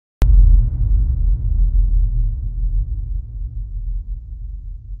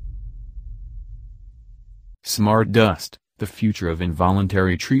Smart Dust, the future of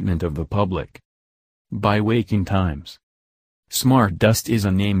involuntary treatment of the public. By Waking Times. Smart dust is a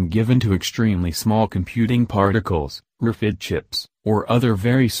name given to extremely small computing particles, RFID chips, or other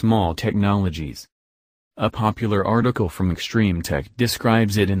very small technologies. A popular article from Extreme Tech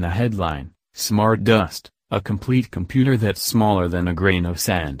describes it in the headline, Smart Dust, a complete computer that's smaller than a grain of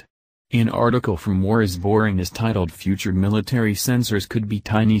sand. An article from War is Boring is titled Future Military Sensors Could Be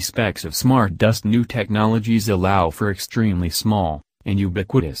Tiny Specks of Smart Dust. New technologies allow for extremely small, and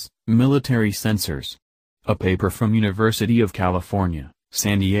ubiquitous, military sensors. A paper from University of California,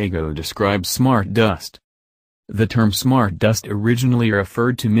 San Diego describes smart dust. The term smart dust originally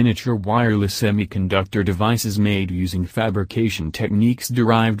referred to miniature wireless semiconductor devices made using fabrication techniques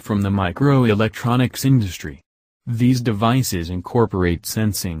derived from the microelectronics industry. These devices incorporate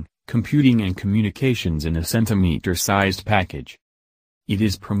sensing, computing and communications in a centimeter-sized package. It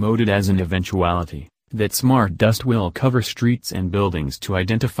is promoted as an eventuality that smart dust will cover streets and buildings to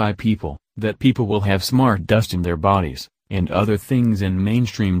identify people, that people will have smart dust in their bodies, and other things in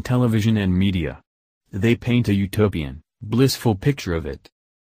mainstream television and media. They paint a utopian, blissful picture of it.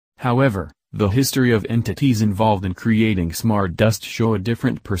 However, the history of entities involved in creating smart dust show a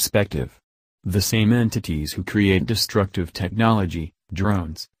different perspective. The same entities who create destructive technology,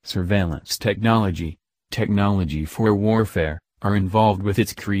 drones, surveillance technology, technology for warfare, are involved with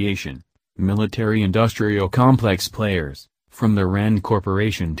its creation. Military-industrial complex players, from the RAND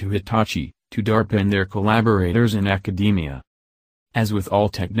Corporation to Hitachi, to DARPA and their collaborators in academia. As with all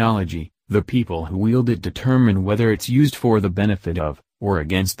technology, the people who wield it determine whether it's used for the benefit of, or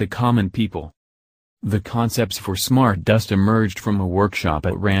against the common people. The concepts for smart dust emerged from a workshop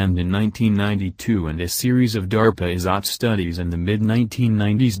at RAND in 1992 and a series of DARPA ISOT studies in the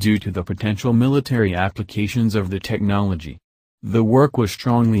mid-1990s due to the potential military applications of the technology. The work was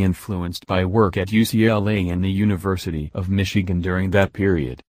strongly influenced by work at UCLA and the University of Michigan during that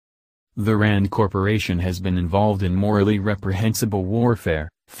period. The RAND Corporation has been involved in morally reprehensible warfare,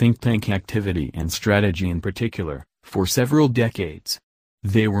 think tank activity and strategy in particular, for several decades.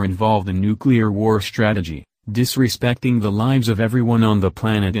 They were involved in nuclear war strategy, disrespecting the lives of everyone on the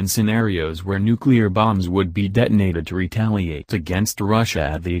planet in scenarios where nuclear bombs would be detonated to retaliate against Russia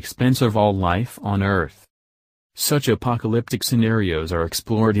at the expense of all life on Earth. Such apocalyptic scenarios are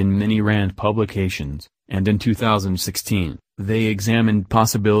explored in many RAND publications, and in 2016, they examined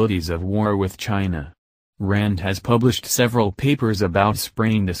possibilities of war with China. RAND has published several papers about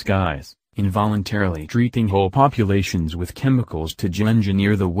spraying the skies, involuntarily treating whole populations with chemicals to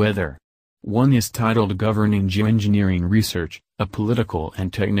geoengineer the weather. One is titled Governing Geoengineering Research, a Political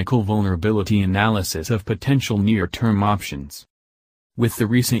and Technical Vulnerability Analysis of Potential Near-Term Options. With the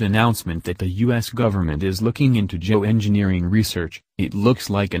recent announcement that the U.S. government is looking into geoengineering research, it looks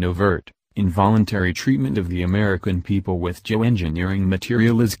like an overt, involuntary treatment of the American people with geoengineering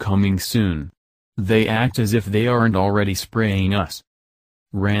material is coming soon. They act as if they aren't already spraying us.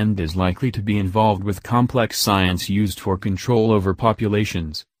 RAND is likely to be involved with complex science used for control over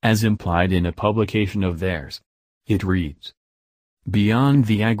populations, as implied in a publication of theirs. It reads: Beyond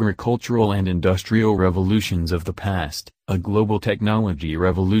the agricultural and industrial revolutions of the past, a global technology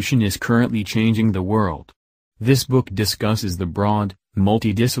revolution is currently changing the world. This book discusses the broad,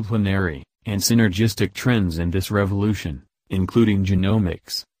 multidisciplinary, and synergistic trends in this revolution, including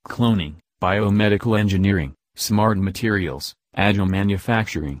genomics, cloning, biomedical engineering, smart materials, agile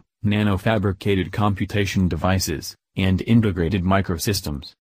manufacturing, nanofabricated computation devices, and integrated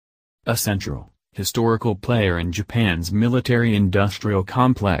microsystems. A central, historical player in Japan's military-industrial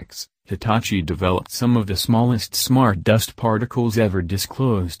complex, Hitachi developed some of the smallest smart dust particles ever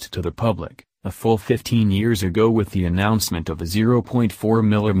disclosed to the public, a full 15 years ago with the announcement of a 0.4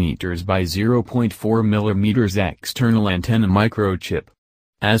 mm by 0.4 mm external antenna microchip.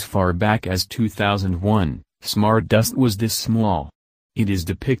 As far back as 2001, smart dust was this small. It is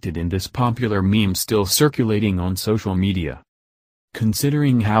depicted in this popular meme still circulating on social media.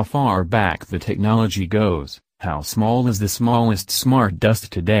 Considering how far back the technology goes, how small is the smallest smart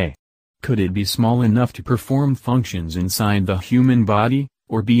dust today? Could it be small enough to perform functions inside the human body,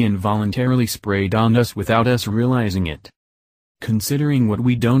 or be involuntarily sprayed on us without us realizing it? Considering what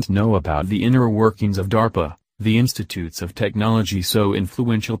we don't know about the inner workings of DARPA, the institutes of technology so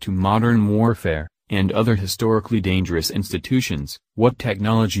influential to modern warfare, and other historically dangerous institutions, what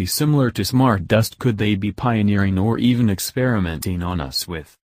technology similar to smart dust could they be pioneering or even experimenting on us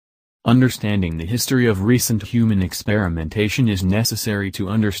with? Understanding the history of recent human experimentation is necessary to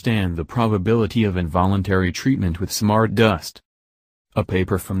understand the probability of involuntary treatment with smart dust. A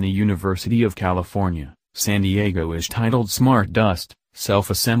paper from the University of California, San Diego is titled Smart Dust,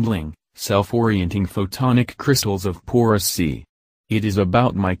 Self-Assembling, self-orienting photonic crystals of porous sea. It is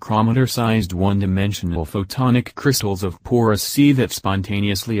about micrometer-sized one-dimensional photonic crystals of porous sea that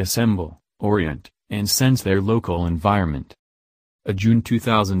spontaneously assemble, orient, and sense their local environment. A June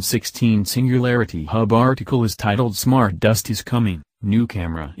 2016 Singularity Hub article is titled "Smart Dust is Coming, New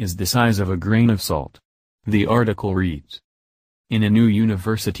Camera is the Size of a Grain of Salt." The article reads, in a new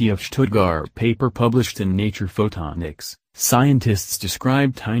University of Stuttgart paper published in Nature Photonics, scientists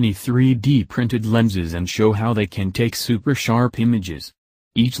describe tiny 3D printed lenses and show how they can take super sharp images.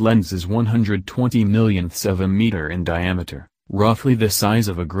 Each lens is 120 millionths of a meter in diameter, roughly the size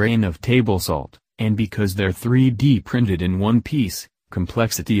of a grain of table salt, and because they're 3D printed in one piece,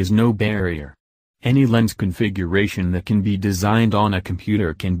 complexity is no barrier. Any lens configuration that can be designed on a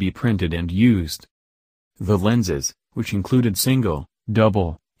computer can be printed and used. The lenses, which included single,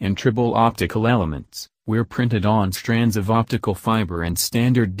 double, and triple optical elements, were printed on strands of optical fiber and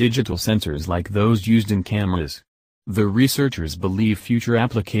standard digital sensors like those used in cameras. The researchers believe future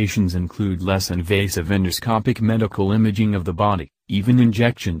applications include less invasive endoscopic medical imaging of the body, even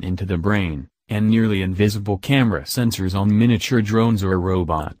injection into the brain, and nearly invisible camera sensors on miniature drones or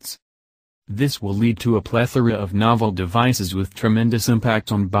robots. This will lead to a plethora of novel devices with tremendous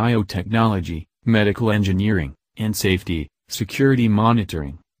impact on biotechnology, medical engineering, and safety, security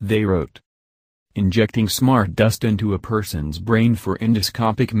monitoring, they wrote. Injecting smart dust into a person's brain for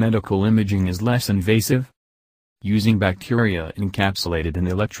endoscopic medical imaging is less invasive. Using bacteria encapsulated in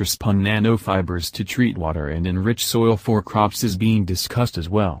electrospun nanofibers to treat water and enrich soil for crops is being discussed as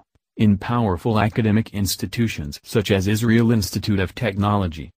well, in powerful academic institutions such as Israel Institute of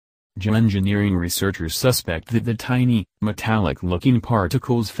Technology. Geoengineering researchers suspect that the tiny, metallic-looking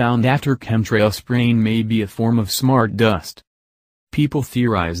particles found after chemtrail spraying may be a form of smart dust. People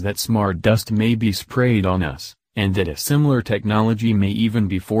theorize that smart dust may be sprayed on us, and that a similar technology may even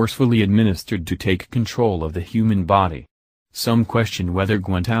be forcefully administered to take control of the human body. Some question whether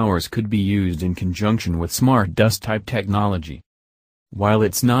Gwent hours could be used in conjunction with smart dust-type technology. While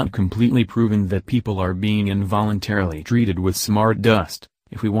it's not completely proven that people are being involuntarily treated with smart dust,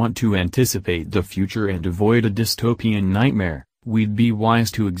 if we want to anticipate the future and avoid a dystopian nightmare, we'd be wise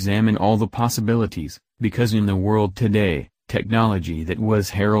to examine all the possibilities, because in the world today, technology that was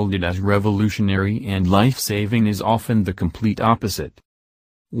heralded as revolutionary and life-saving is often the complete opposite.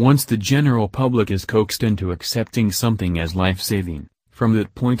 Once the general public is coaxed into accepting something as life-saving, from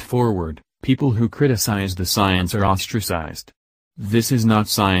that point forward, people who criticize the science are ostracized. This is not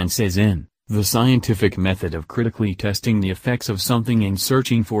science as in the scientific method of critically testing the effects of something and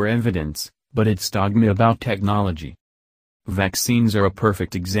searching for evidence, but it's dogma about technology. Vaccines are a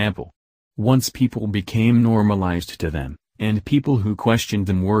perfect example. Once people became normalized to them, and people who questioned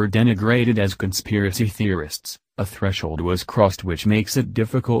them were denigrated as conspiracy theorists, a threshold was crossed which makes it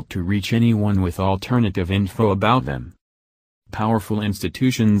difficult to reach anyone with alternative info about them. Powerful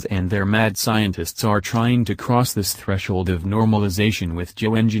institutions and their mad scientists are trying to cross this threshold of normalization with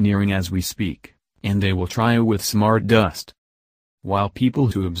geoengineering as we speak, and they will try with smart dust. While people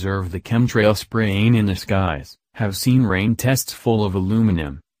who observe the chemtrail spraying in the skies, have seen rain tests full of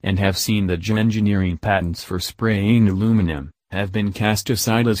aluminum, and have seen the geoengineering patents for spraying aluminum, have been cast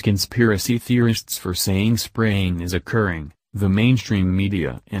aside as conspiracy theorists for saying spraying is occurring, the mainstream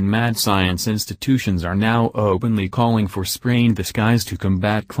media and mad science institutions are now openly calling for spraying the skies to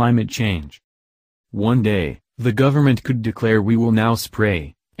combat climate change. One day, the government could declare we will now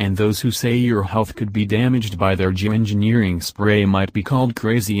spray, and those who say your health could be damaged by their geoengineering spray might be called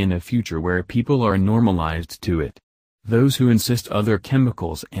crazy in a future where people are normalized to it. Those who insist other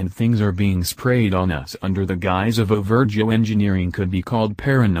chemicals and things are being sprayed on us under the guise of overt geoengineering could be called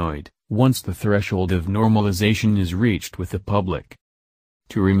paranoid, once the threshold of normalization is reached with the public.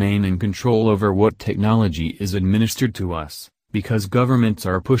 To remain in control over what technology is administered to us, because governments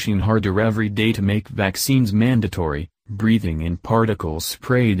are pushing harder every day to make vaccines mandatory, breathing in particles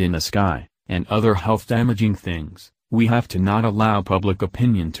sprayed in the sky, and other health-damaging things, we have to not allow public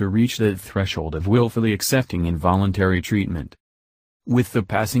opinion to reach that threshold of willfully accepting involuntary treatment. With the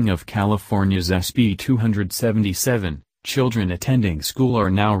passing of California's SB 277, children attending school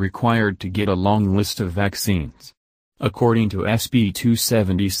are now required to get a long list of vaccines. According to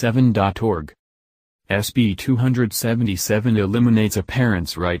SB277.org, SB 277 eliminates a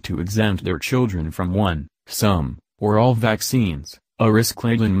parent's right to exempt their children from one, some, or all vaccines, a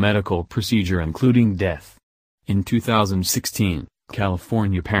risk-laden medical procedure including death. In 2016,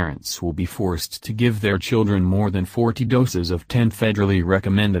 California parents will be forced to give their children more than 40 doses of 10 federally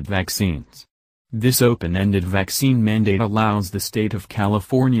recommended vaccines. This open-ended vaccine mandate allows the state of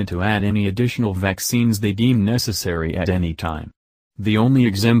California to add any additional vaccines they deem necessary at any time. The only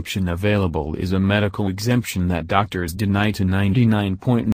exemption available is a medical exemption that doctors deny to 99.9